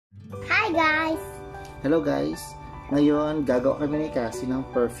guys! Hello guys! Ngayon, gagawa kami ni Cassey ng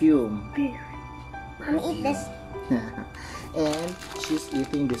perfume. I'm gonna eat this. And she's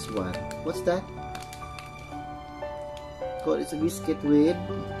eating this one. What's that? Oh, it's a biscuit with...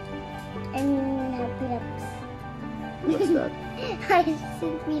 And peanuts. What's that?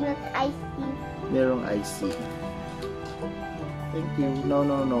 Peanut ice cream. Merong icy. Thank you. No.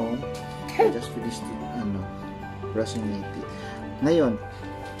 I just finished brushing my teeth. Ngayon,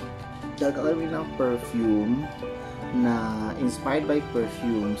 gagawa kami ng perfume na inspired by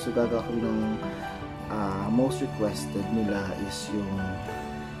perfume. So, gagawa kami ng most requested nila is yung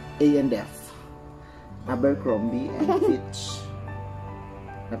A&F, Abercrombie and Fitch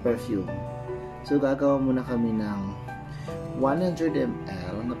na perfume. So, gagawa muna kami ng 100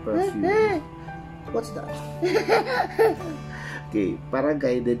 ml na perfume. What's that? Okay, para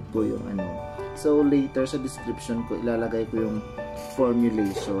guided po yung ano. So, later sa description ko, ilalagay ko yung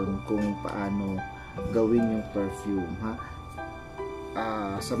formulation kung paano gawin yung perfume, ha?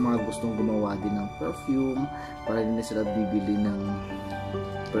 Sa mga gustong gumawa din ng perfume, para hindi sila bibili ng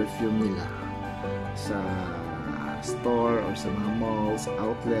perfume nila sa store or sa mga malls,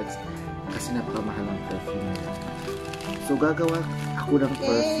 outlets, kasi napakamahal ang perfume nila. So, gagawa ako ng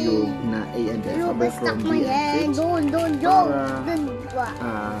perfume na A&F, Abercrombie and Fitch.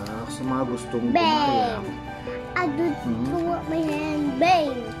 Sa mga gustong gumaya. I don't want my hand,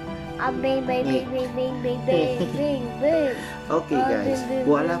 bang! Bang. Okay guys,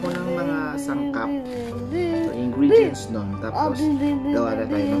 wala ko ng mga sangkap or ingredients nun. Tapos, gawa na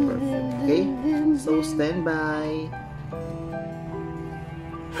tayo ng perfume. Okay? So, stand by!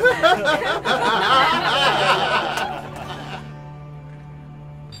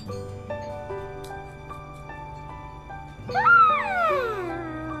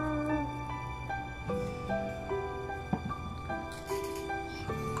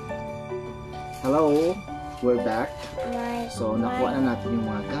 Hello, we're back. So, nakuha na natin yung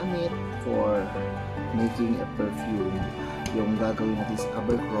mga gamit for making a perfume. Yung gagawin natin is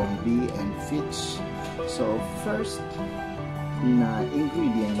Abercrombie and Fitch. So, first na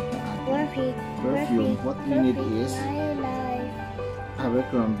ingredient na ating perfume, what we need is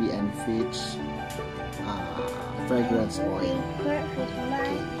Abercrombie and Fitch fragrance oil. Okay.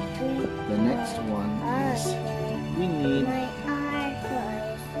 The next one is we need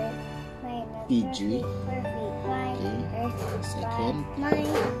PG. Okay. Second.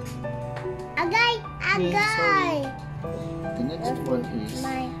 Agay! The next one is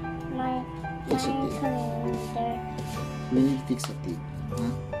Fixative. We need Fixative.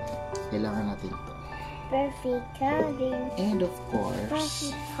 Kailangan natin ito. Perfect coloring. And of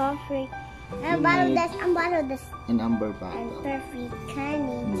course, Perfect. And bottle this. An amber And bottle. perfect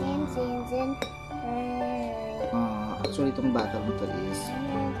coloring. Actually, itong bottle nito is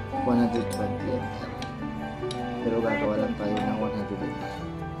 120 ml. Pero gagawa lang tayo ng 100 ml.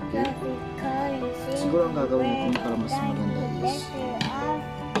 Okay? Siguro ang gagawin natin para mas maganda is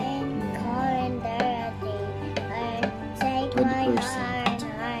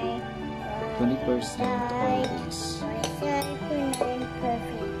 20% always.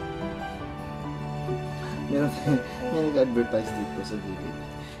 Meron nag-advertise dito sa gilid.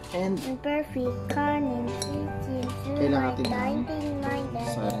 And perfect coloring. kailangan natin ng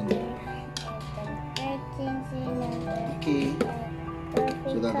cylinder. Okay.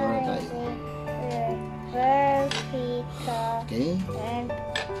 So, gagawa na tayo. Okay.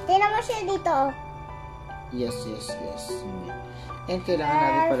 Tingnan mo siya dito. Yes. And kailangan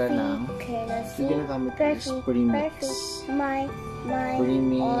natin pala ng yung ginagamit is premix.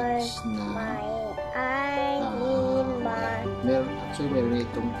 Premix na meron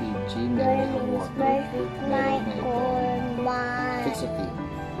itong PG, meron itong water, meron na itong Fixative,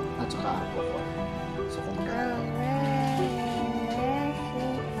 at saka alcohol.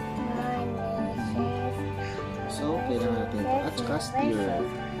 So, kailangan natin ito. At saka stir natin.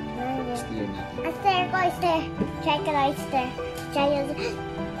 Stir. Check it out, stir. Kaya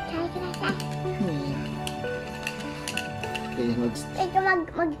mag-stir. Ito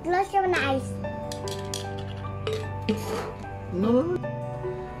mag-close yung na ice. No.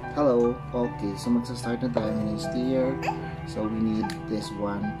 Hello. Okay, so magsa-start na tayo ng stir. So, we need this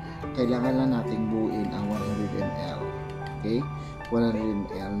one. Kailangan lang natin buuin ang 100 ml. Okay? 100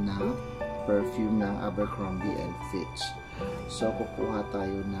 ml na perfume ng Abercrombie and Fitch. So, kukuha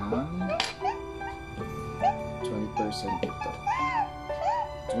tayo ng 20% ito.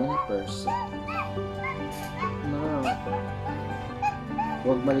 20%. No.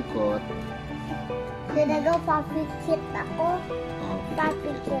 Huwag malikot. Tinagaw pa-fixit ako.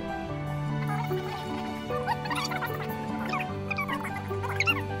 Pa-fixit.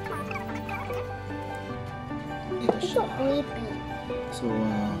 It's so siya. creepy. So,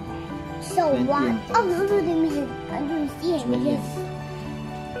 So 20 what? yan. Oh, no, no, I don't see it. 20 yan. Yes.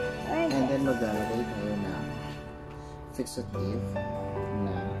 Where is And it? then maglalagay tayo ng fixative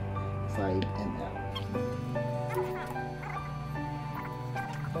na 5 ml.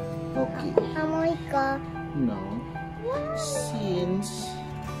 Okay. Amoy ka. No. Since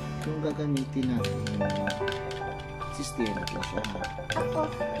yung gagamitin natin, steer na po siya. Ako.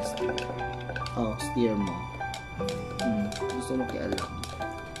 Steer. Oh, steer mo. Gusto mo kialam.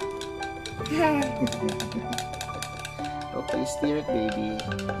 Okay, steer it, baby.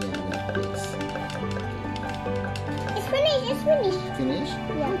 Yeah, like this. It's finished. It's finished. Finish?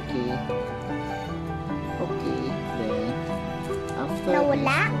 Yeah. Okay. Okay, then, after Nawala?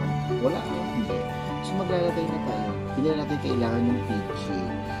 this one, wala. Hindi. So, maglalagay na tayo. Hindi na natin kailangan yung PG.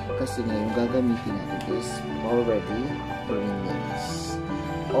 Kasi nga, yung gagamitin natin is already premix.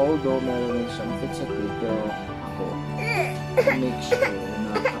 Although, meron na siyang fixative, pero ako, make sure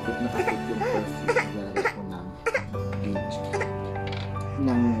na kapit yung perfume. Maglalagay ko ng PG.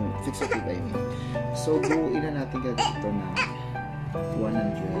 Ng fixative, I mean. So, buuin na natin gagawin ito ng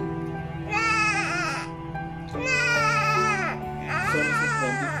 100. So, nasa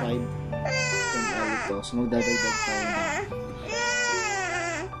 25 ml ito. So, magdadagdag tayo na.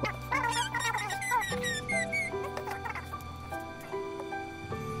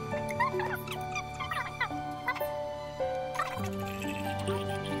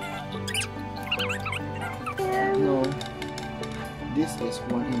 No, this is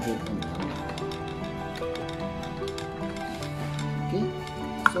 100 ml. Okay?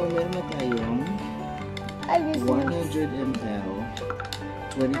 So, meron na tayong 100 ml,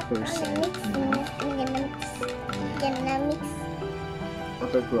 20% na Gonna mix.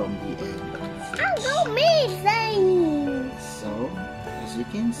 Abercrombie and I'm Fitch. gonna mix things. So, as you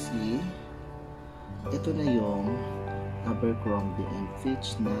can see, ito na yung Abercrombie and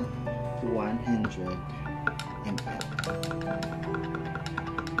Fitch na 100 ml.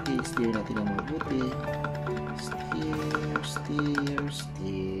 Okay, stir natin ng mabuti. Stir.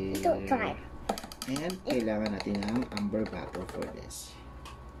 Don't try. And kailangan natin ng amber bottle for this.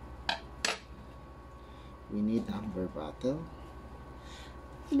 We need amber bottle.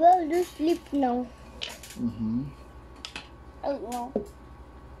 Well, do sleep now. Oh no.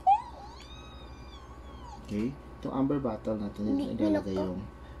 Okay. Itong amber bottle natin, ilalagay yung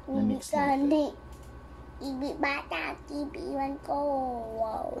na-mix natin. Hindi. Ibi bata, iwan ko.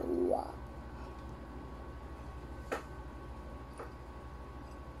 Wow.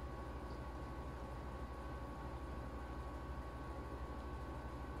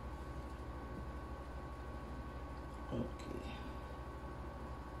 Okay.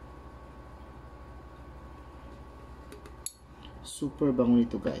 Super bango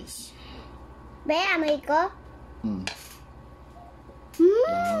nito, guys. Bea, amoy ko?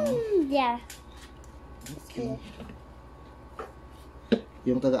 Yeah. Okay.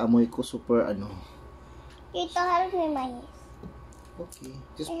 Yung taga-amoy ko, super ano. Ito, harap may mais. Okay.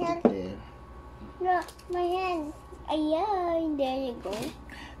 Just put it there. No, my hand. Ayan, there you go.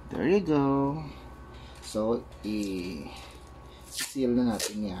 There you go. So, i-seal na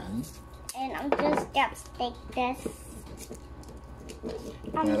natin yan. And I'm just chopstick this.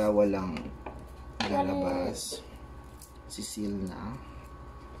 Para walang lalabas. Si-seal na.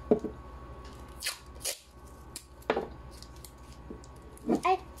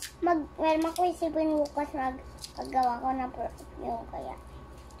 Ay, meron ako isipin bukas magpagawa ko ng perfume kaya.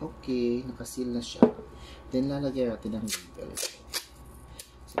 Okay, nakasil na siya. Then, lalagyan natin ng label.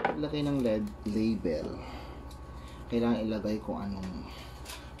 So, paglagay ng label, kailangan ilagay kung anong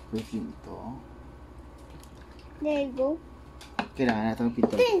perfume ito. There you go. Kailangan natin ng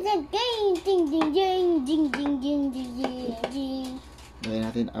pinto. Ding, ding, ding, ding, ding, ding, ding, ding, ding, ding, ding, ding. Lagyan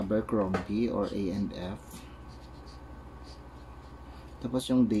natin Abercrombie or A&F. Tapos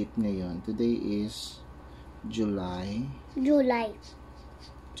yung date ngayon, today is July 12,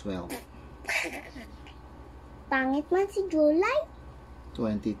 Pangit man si July.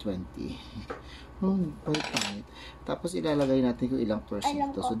 2020. Oh, pangit. Tapos ilalagay natin kung ilang percent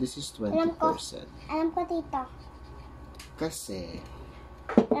Alam ito. ko. So this is 20%. Alam ko, tita. Kasi,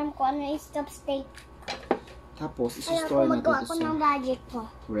 Alam ko ano is chopstick. tapos Alam ko, isi-store natin magawa ito ko sa ng gadget ko.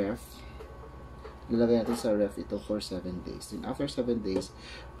 ref. Ilalagay natin sa ref ito for 7 days. Then after 7 days,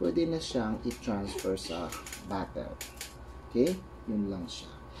 pwede na siyang i-transfer sa bottle. Okay? Yun lang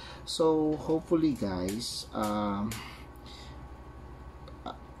siya. So, hopefully guys,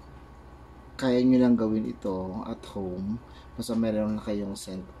 kaya nyo lang gawin ito at home. Basta meron na kayong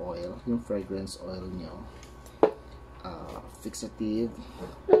scent oil, yung fragrance oil nyo. Fixative,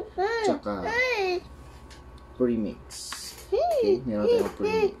 tsaka premix. Okay, meron tayong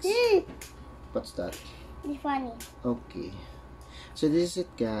premix. What's that? It's funny. Okay. So this is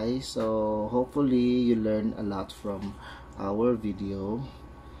it, guys. So hopefully you learn a lot from our video.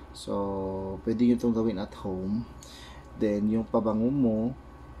 So pwede nyo itong gawin at home. Then yung pabango mo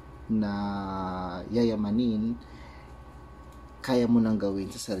na yayamanin, kaya mo nang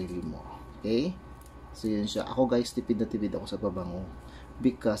gawin sa sarili mo. Okay? So yun siya. Ako, guys, tipid na tipid ako sa pabango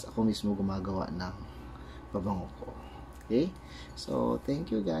because ako mismo gumagawa ng pabango ko. Okay? So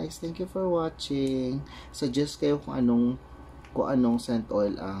thank you, guys. Thank you for watching. Suggest kayo kung anong scent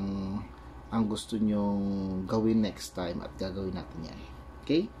oil ang gusto nyong gawin next time at gagawin natin yan.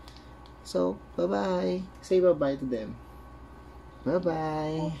 Okay? So, bye-bye. Say bye-bye to them.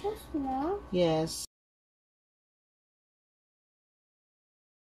 Bye-bye. Tapos na? Yes.